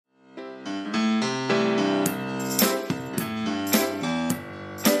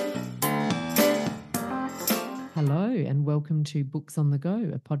welcome to Books on the Go,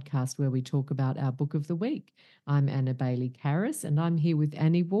 a podcast where we talk about our book of the week. I'm Anna Bailey-Carris and I'm here with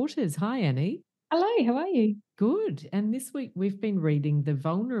Annie Waters. Hi, Annie. Hello, how are you? Good. And this week we've been reading The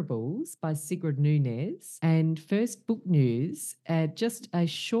Vulnerables by Sigrid Nunez. And first book news, just a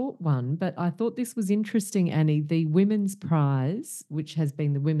short one, but I thought this was interesting, Annie. The Women's Prize, which has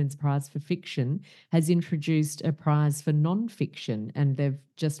been the Women's Prize for Fiction, has introduced a prize for non-fiction, and they've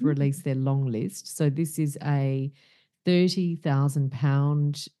just released their long list. So this is a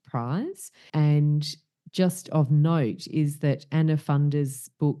 £30,000 prize. And just of note is that Anna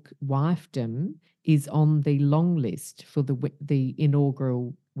Funder's book Wifedom is on the long list for the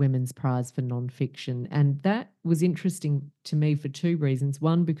inaugural Women's Prize for Nonfiction. And that was interesting to me for two reasons.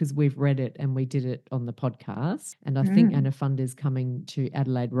 One, because we've read it and we did it on the podcast. And I think Anna Funder's coming to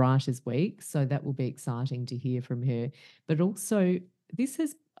Adelaide Writers Week, so that will be exciting to hear from her. But also,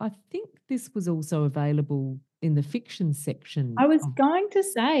 I think this was also available in the fiction section. I was going to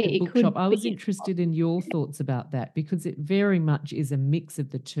say the it bookshop. could I was be interested in your thoughts about that, because it very much is a mix of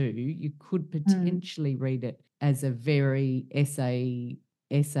the two. You could potentially read it as a very essay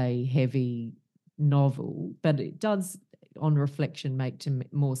heavy novel, but it does, on reflection, make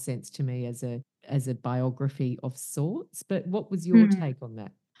more sense to me as a biography of sorts. But what was your take on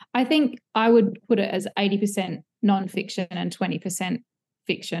that? I think I would put it as 80% non-fiction and 20%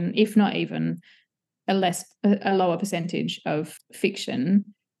 fiction, if not even a lower percentage of fiction,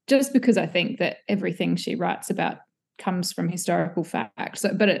 just because I think that everything she writes about comes from historical fact. So,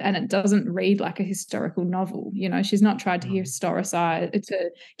 it doesn't read like a historical novel. You know, she's not tried to historicize,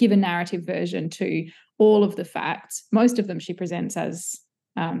 to give a narrative version to all of the facts. Most of them she presents as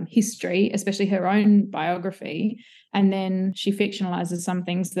history, especially her own biography, and then she fictionalizes some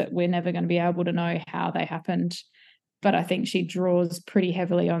things that we're never going to be able to know how they happened. But I think she draws pretty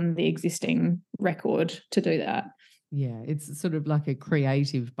heavily on the existing record to do that. Yeah, it's sort of like a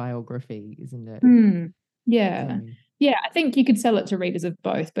creative biography, isn't it? Yeah. Yeah, I think you could sell it to readers of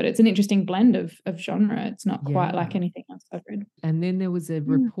both, but it's an interesting blend of genre. It's not quite like anything else I've read. And then there was a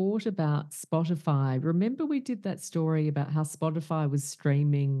report about Spotify. Remember we did that story about how Spotify was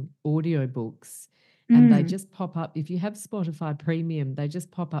streaming audiobooks, and they just pop up. If you have Spotify Premium, they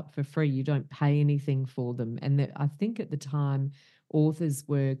just pop up for free. You don't pay anything for them. And I think at the time, authors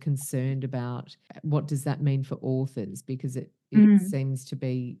were concerned about what does that mean for authors, because it seems to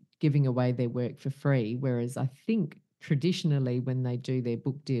be giving away their work for free, whereas I think traditionally when they do their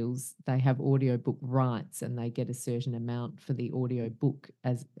book deals, they have audiobook rights and they get a certain amount for the audiobook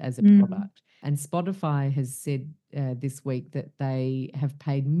as a product. And Spotify has said this week that they have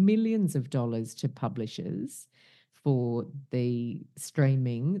paid millions of dollars to publishers for the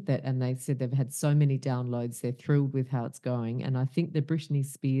streaming, and they said they've had so many downloads, they're thrilled with how it's going. And I think the Britney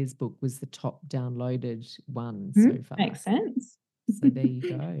Spears book was the top downloaded one so far. Makes sense. So there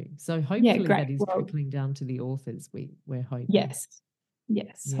you go. So hopefully that is trickling down to the authors, we're hoping.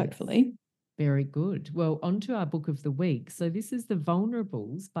 Yes, hopefully. Very good. Well, on to our book of the week. So this is The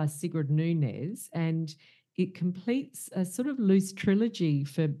Vulnerables by Sigrid Nunez, and it completes a sort of loose trilogy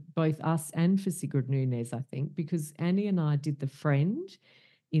for both us and for Sigrid Nunez, I think, because Annie and I did The Friend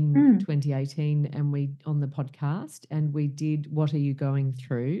in 2018 and we on the podcast, and we did What Are You Going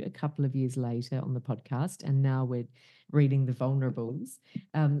Through a couple of years later on the podcast, and now we're reading The Vulnerables.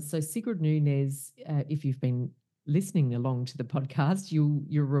 So Sigrid Nunez, if you've been listening along to the podcast,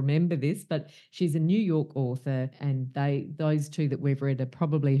 you'll remember this, but she's a New York author, and those two that we've read are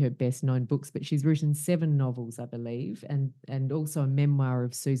probably her best known books, but she's written 7 novels, I believe, and also a memoir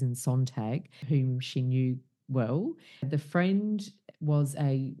of Susan Sontag, whom she knew well. The Friend was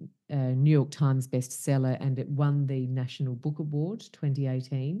a New York Times bestseller, and it won the National Book Award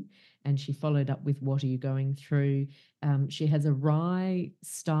 2018. And she followed up with What Are You Going Through? She has a wry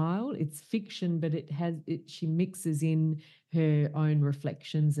style. It's fiction, but she mixes in her own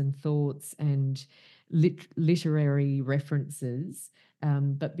reflections and thoughts and literary references.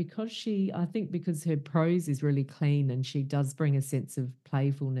 But because her prose is really clean and she does bring a sense of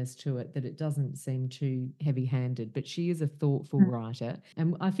playfulness to it, that it doesn't seem too heavy-handed. But she is a thoughtful writer,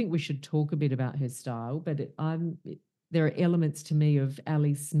 and I think we should talk a bit about her style. But there are elements to me of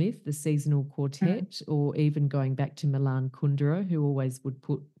Ali Smith, the Seasonal Quartet, or even going back to Milan Kundera, who always would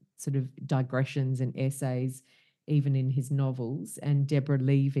put sort of digressions and essays even in his novels, and Deborah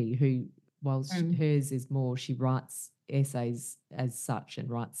Levy, who, whilst hers is more, she writes essays as such and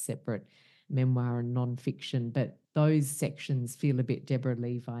writes separate memoir and non-fiction, but those sections feel a bit Deborah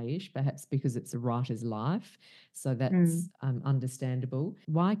Levi-ish, perhaps because it's a writer's life, so that's understandable.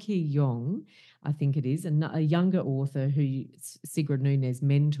 Waiki Yong, I think it is, a younger author who Sigrid Nunez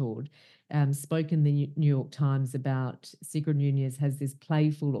mentored, spoke in the New York Times about Sigrid Nunez has this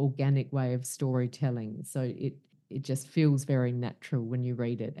playful, organic way of storytelling. So it just feels very natural when you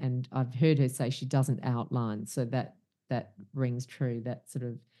read it. And I've heard her say she doesn't outline, so that rings true. That sort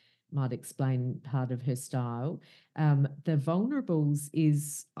of might explain part of her style. The Vulnerables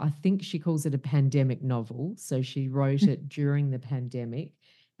is, I think she calls it a pandemic novel. So she wrote it during the pandemic.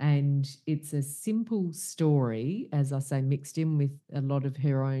 And it's a simple story, as I say, mixed in with a lot of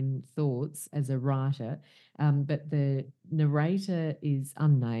her own thoughts as a writer. But the narrator is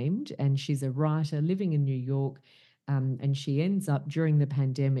unnamed, and she's a writer living in New York. And she ends up during the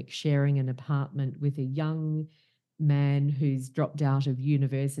pandemic sharing an apartment with a young man who's dropped out of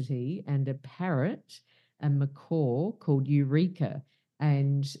university and a parrot, a macaw called Eureka,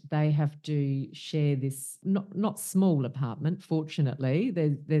 and they have to share this not small apartment. Fortunately,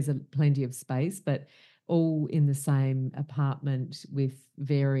 there's plenty of space, but all in the same apartment with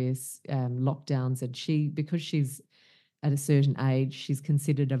various lockdowns. And because she's at a certain age, she's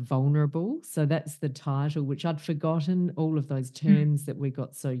considered a vulnerable. So that's the title, which I'd forgotten all of those terms that we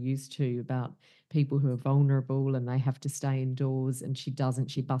got so used to about people who are vulnerable and they have to stay indoors, and she doesn't.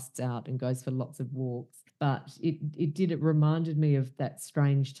 She busts out and goes for lots of walks. But it reminded me of that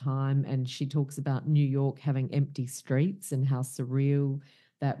strange time. And she talks about New York having empty streets and how surreal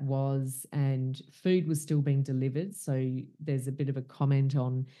that was, and food was still being delivered. So there's a bit of a comment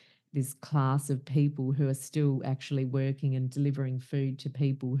on this class of people who are still actually working and delivering food to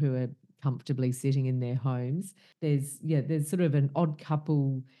people who are comfortably sitting in their homes. There's sort of an odd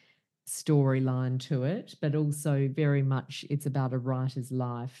couple storyline to it, but also very much it's about a writer's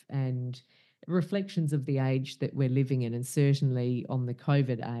life and reflections of the age that we're living in, and certainly on the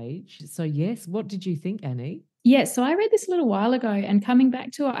COVID age. So yes, what did you think, Annie? Yeah, so I read this a little while ago, and coming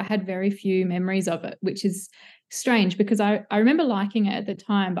back to it, I had very few memories of it, which is strange because I remember liking it at the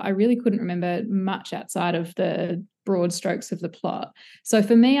time, but I really couldn't remember much outside of the broad strokes of the plot. So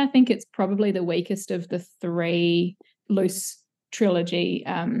for me, I think it's probably the weakest of the three loose trilogy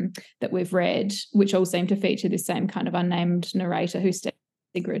that we've read, which all seem to feature this same kind of unnamed narrator who's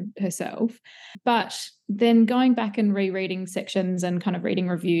Sigrid herself. But then going back and rereading sections and kind of reading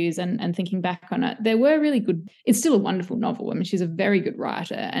reviews and thinking back on it, there were really good. It's still a wonderful novel. I mean, she's a very good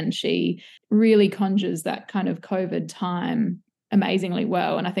writer, and she really conjures that kind of COVID time amazingly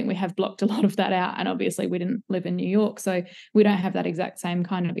well. And I think we have blocked a lot of that out. And obviously we didn't live in New York, so we don't have that exact same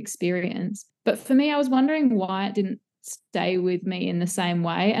kind of experience. But for me, I was wondering why it didn't stay with me in the same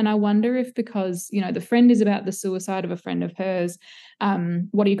way. And I wonder if because, the friend is about the suicide of a friend of hers,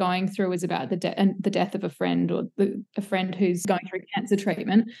 what are you going through is about the death of a friend, or a friend who's going through cancer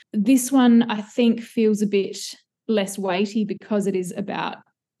treatment. This one, I think, feels a bit less weighty because it is about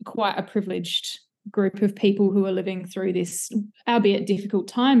quite a privileged group of people who are living through this, albeit difficult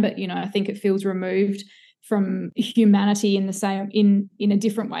time. But, I think it feels removed from humanity in a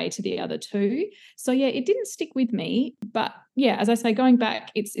different way to the other two. So yeah, it didn't stick with me. But yeah, as I say, going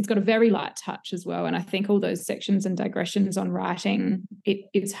back, it's got a very light touch as well. And I think all those sections and digressions on writing,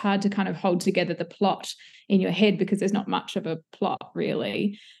 it's hard to kind of hold together the plot in your head because there's not much of a plot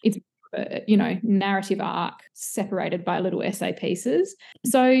really. It's narrative arc separated by little essay pieces.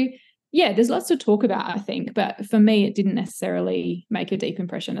 So yeah, there's lots to talk about, I think. But for me, it didn't necessarily make a deep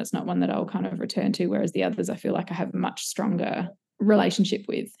impression. It's not one that I'll kind of return to, whereas the others I feel like I have a much stronger relationship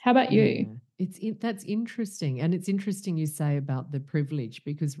with. How about you? That's interesting. And it's interesting you say about the privilege,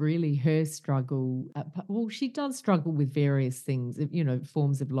 because really her struggle, she does struggle with various things,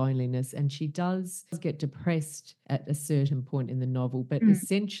 forms of loneliness, and she does get depressed at a certain point in the novel, but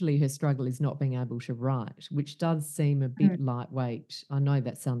essentially her struggle is not being able to write, which does seem a bit lightweight. I know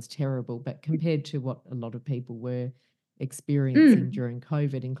that sounds terrible, but compared to what a lot of people were experiencing during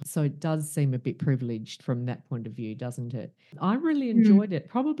COVID. And so it does seem a bit privileged from that point of view, doesn't it? I really enjoyed it.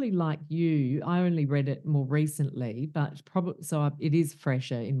 Probably like you, I only read it more recently, but it is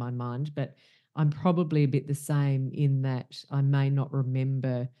fresher in my mind, but I'm probably a bit the same in that I may not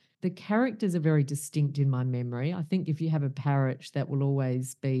remember. The characters are very distinct in my memory. I think if you have a parrot, that will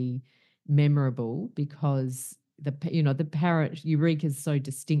always be memorable because the parrot Eureka is so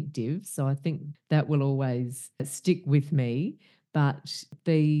distinctive. So I think that will always stick with me. But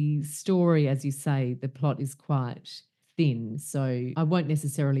the story, as you say, the plot is quite thin. So I won't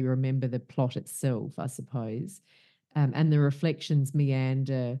necessarily remember the plot itself, I suppose. And the reflections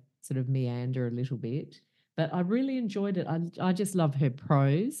meander a little bit. But I really enjoyed it. I just love her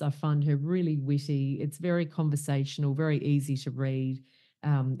prose. I find her really witty. It's very conversational, very easy to read.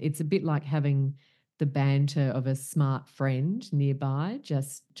 It's a bit like having the banter of a smart friend nearby,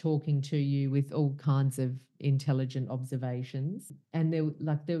 just talking to you with all kinds of intelligent observations. And there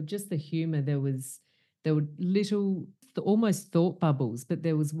were just the humor. There were little, almost thought bubbles, but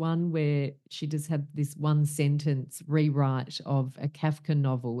there was one where she just had this one sentence rewrite of a Kafka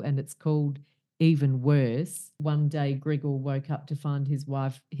novel, and it's called Even Worse. One day Grigor woke up to find his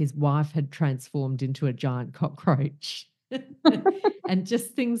wife had transformed into a giant cockroach. And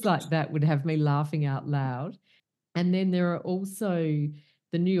just things like that would have me laughing out loud. And then there are also,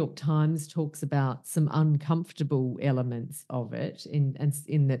 the New York Times talks about some uncomfortable elements of it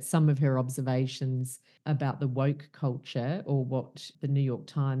in that some of her observations about the woke culture, or what the New York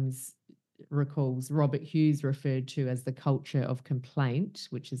Times recalls Robert Hughes referred to as the culture of complaint,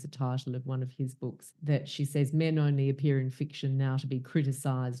 which is the title of one of his books, that she says men only appear in fiction now to be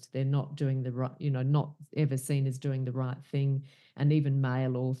criticised. They're not doing the right, not ever seen as doing the right thing. And even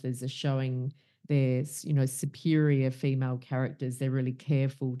male authors are showing their, superior female characters. They're really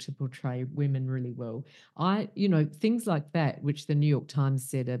careful to portray women really well. Things like that, which the New York Times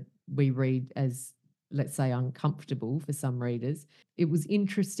said we read as, let's say, uncomfortable for some readers. It was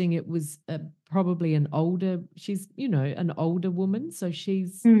interesting. It was probably she's an older woman, so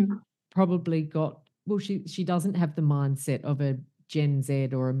she's probably got, she doesn't have the mindset of a Gen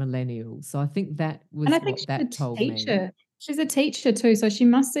Z or a millennial. So I think that was what that told me. She's a teacher too, so she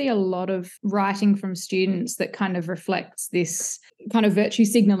must see a lot of writing from students that kind of reflects this kind of virtue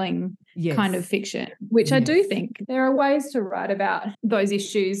signalling kind of fiction, which I do think there are ways to write about those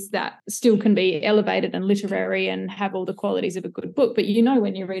issues that still can be elevated and literary and have all the qualities of a good book. But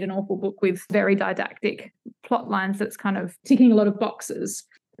when you read an awful book with very didactic plot lines that's kind of ticking a lot of boxes,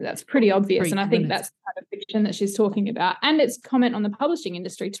 that's pretty obvious. And I think that's the kind of fiction that she's talking about. And it's comment on the publishing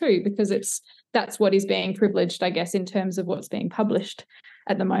industry too, because that's what is being privileged, I guess, in terms of what's being published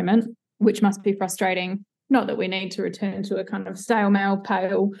at the moment, which must be frustrating. Not that we need to return to a kind of stale male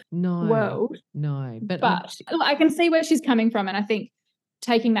pale world. No, but I can see where she's coming from. And I think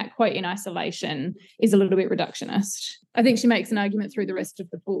taking that quote in isolation is a little bit reductionist. I think she makes an argument through the rest of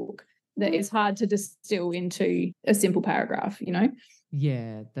the book that is hard to distill into a simple paragraph,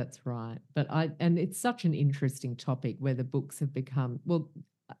 Yeah, that's right. And it's such an interesting topic where the books have become,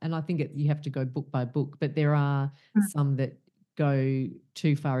 and I think you have to go book by book, but there are some that go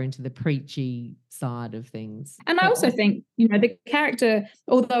too far into the preachy side of things. And I also think, the character,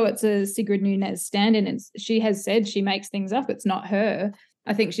 although it's a Sigrid Nunez stand-in, she has said she makes things up. It's not her.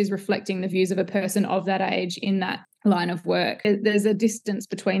 I think she's reflecting the views of a person of that age in that line of work. There's a distance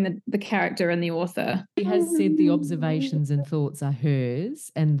between the character and the author. She has said the observations and thoughts are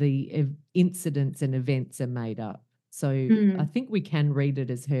hers and the incidents and events are made up. So I think we can read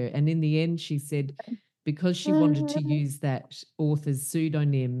it as her. And in the end, she said, because she wanted to use that author's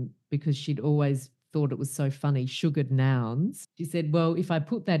pseudonym because she'd always thought it was so funny, sugared nouns. She said, well, if I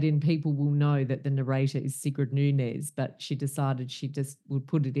put that in, people will know that the narrator is Sigrid Nunez, but she decided she just would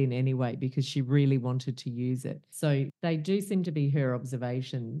put it in anyway because she really wanted to use it. So they do seem to be her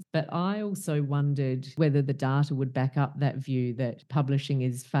observations. But I also wondered whether the data would back up that view that publishing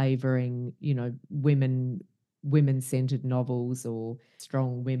is favouring, women-centred novels or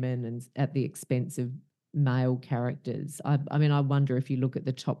strong women and at the expense of male characters. I mean, I wonder if you look at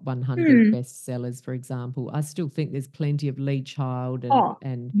the top 100 bestsellers, for example, I still think there's plenty of Lee Child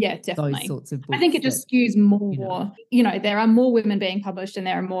and definitely. Those sorts of books. I think it just skews more, there are more women being published and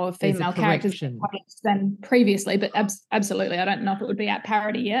there are more female characters being published than previously, but absolutely, I don't know if it would be at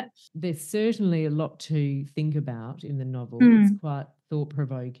parity yet. There's certainly a lot to think about in the novel. It's quite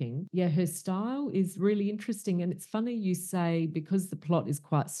thought-provoking. Yeah, her style is really interesting, and it's funny you say, because the plot is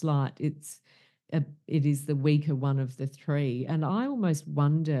quite slight, it is the weaker one of the three. And I almost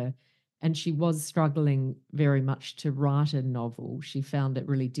wonder, and she was struggling very much to write a novel. She found it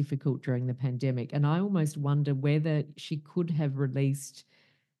really difficult during the pandemic. And I almost wonder whether she could have released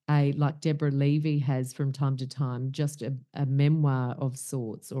like Deborah Levy has from time to time, just a memoir of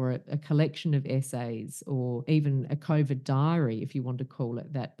sorts, or a collection of essays, or even a COVID diary, if you want to call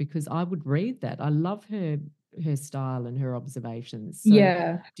it that, because I would read that. I love her style and her observations.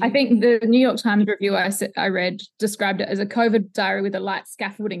 So I think the New York Times review I read described it as a COVID diary with a light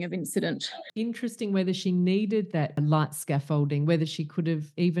scaffolding of incident. Interesting whether she needed that light scaffolding, whether she could have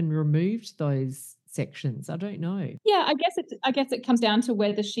even removed those sections. I don't know. Yeah, I guess it comes down to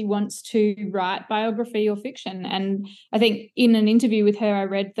whether she wants to write biography or fiction. And I think in an interview with her, I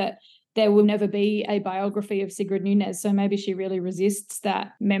read that there will never be a biography of Sigrid Nunez. So maybe she really resists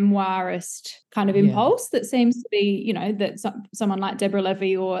that memoirist kind of impulse that seems to be, that someone like Deborah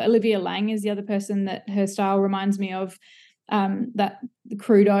Levy or Olivia Laing is the other person that her style reminds me of. that the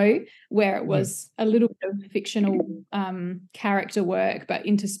Crudo, where it was a little bit of fictional character work, but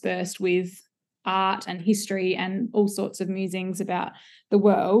interspersed with art and history and all sorts of musings about the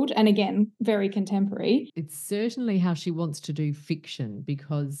world, and again, very contemporary. It's certainly how she wants to do fiction,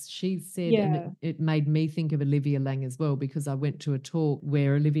 because she said, and Yeah. it made me think of Olivia Laing as well, because I went to a talk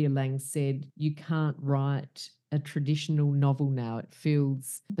where Olivia Laing said, you can't write a traditional novel now. It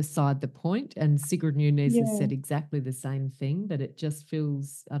feels beside the point. And Sigrid Nunez has said exactly the same thing, that it just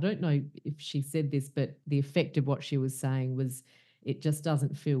feels, I don't know if she said this, but the effect of what she was saying was, it just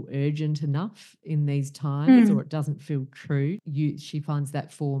doesn't feel urgent enough in these times, or it doesn't feel true. She finds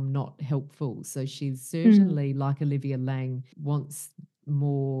that form not helpful. So she's certainly, like Olivia Laing, wants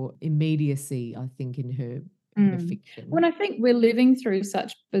more immediacy, I think, in her fiction. When I think we're living through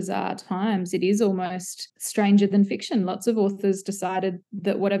such bizarre times, it is almost stranger than fiction. Lots of authors decided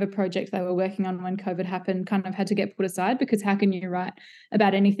that whatever project they were working on when COVID happened kind of had to get put aside, because how can you write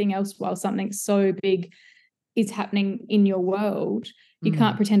about anything else while something so big is happening in your world? You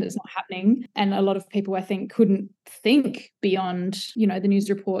can't pretend it's not happening. And a lot of people, I think, couldn't think beyond, the news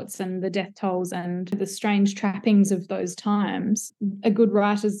reports and the death tolls and the strange trappings of those times. A good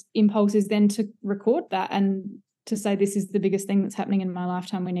writer's impulse is then to record that and to say, this is the biggest thing that's happening in my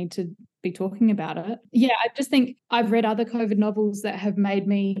lifetime. We need to be talking about it. Yeah, I just think I've read other COVID novels that have made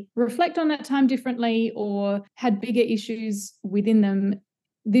me reflect on that time differently or had bigger issues within them.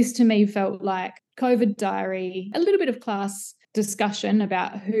 This to me felt like COVID diary, a little bit of class discussion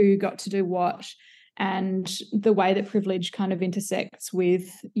about who got to do what and the way that privilege kind of intersects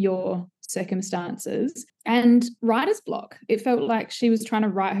with your circumstances, and writer's block. It felt like she was trying to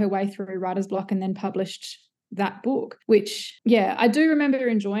write her way through writer's block and then published that book, which, I do remember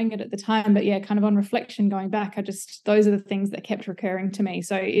enjoying it at the time, but kind of on reflection going back, those are the things that kept recurring to me.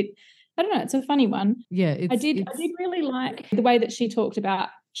 So I don't know, it's a funny one. Yeah, I did really like the way that she talked about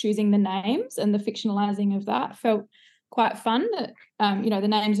choosing the names and the fictionalizing of that. Felt quite fun that, the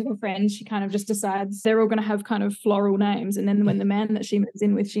names of her friends, she kind of just decides they're all going to have kind of floral names. And then when the man that she moves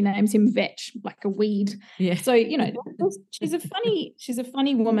in with, she names him Vetch, like a weed. Yeah. So, she's a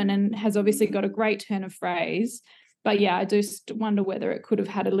funny woman and has obviously got a great turn of phrase. But I do wonder whether it could have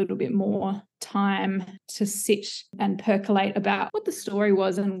had a little bit more time to sit and percolate about what the story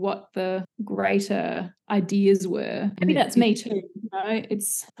was and what the greater ideas were. Maybe that's me too.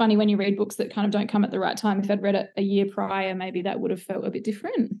 It's funny when you read books that kind of don't come at the right time. If I'd read it a year prior, maybe that would have felt a bit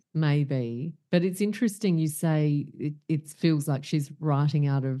different. Maybe. But it's interesting you say it feels like she's writing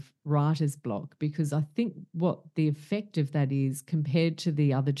out of writer's block, because I think what the effect of that is, compared to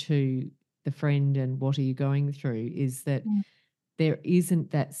the other two, The Friend and What Are You Going Through, is that there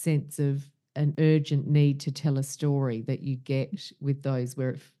isn't that sense of an urgent need to tell a story that you get with those,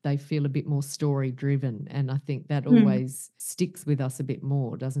 where they feel a bit more story driven. And I think that always sticks with us a bit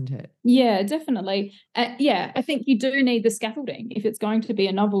more, doesn't it? Yeah, definitely. I think you do need the scaffolding. If it's going to be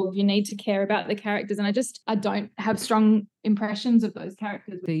a novel, you need to care about the characters. And I don't have strong impressions of those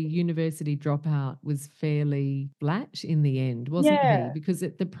characters. The university dropout was fairly flat in the end, wasn't he? Because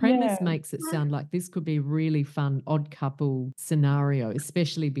the premise makes it sound like this could be a really fun odd couple scenario,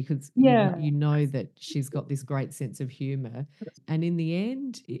 especially because you know that she's got this great sense of humour. And in the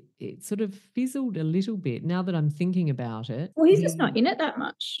end, it sort of fizzled a little bit, now that I'm thinking about it. Well, he's just not in it that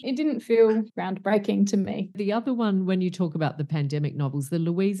much. It didn't feel groundbreaking to me. The other one, when you talk about the pandemic novels, the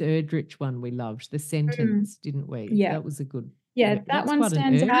Louise Erdrich one we loved, The Sentence, didn't we? Yeah. That was a good... Yeah, that one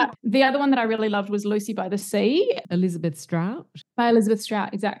stands out. The other one that I really loved was Lucy by the Sea. Elizabeth Strout. By Elizabeth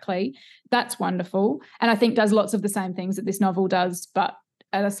Strout, exactly. That's wonderful. And I think does lots of the same things that this novel does, but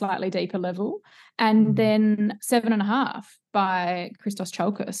at a slightly deeper level. And then 7.5 by Christos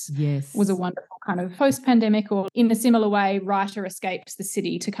Tsiolkas was a wonderful kind of post-pandemic, or in a similar way, writer escapes the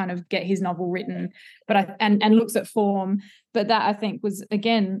city to kind of get his novel written, but and looks at form. But that, I think, was,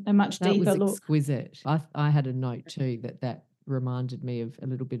 again, a much deeper look. That was exquisite. I had a note too that reminded me of a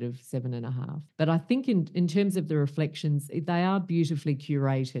little bit of 7.5. But I think in terms of the reflections, they are beautifully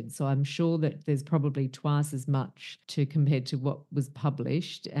curated. So I'm sure that there's probably twice as much compared to what was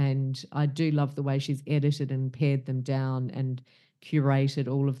published. And I do love the way she's edited and pared them down and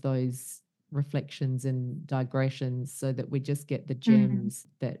curated all of those reflections and digressions so that we just get the gems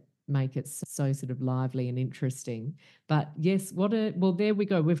that make it so sort of lively and interesting. But yes, well, there we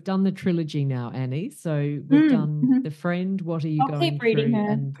go. We've done the trilogy now, Annie. So we've done The Friend, What Are You Going Through,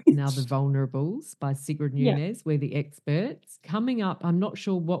 and now The Vulnerables by Sigrid Nunez. We're the experts. Coming up, I'm not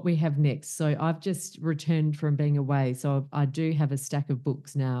sure what we have next. So I've just returned from being away. So I do have a stack of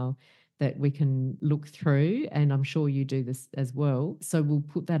books now that we can look through, and I'm sure you do this as well. So we'll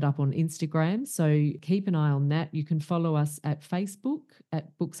put that up on Instagram. So keep an eye on that. You can follow us at Facebook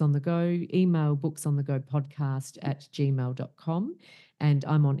at Books on the Go, email booksonthegopodcast@gmail.com. And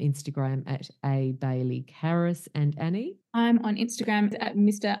I'm on Instagram at A Bailey Harris. And Annie? I'm on Instagram at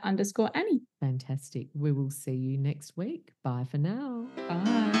Mr_Annie. Fantastic. We will see you next week. Bye for now.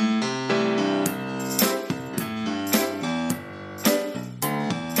 Bye.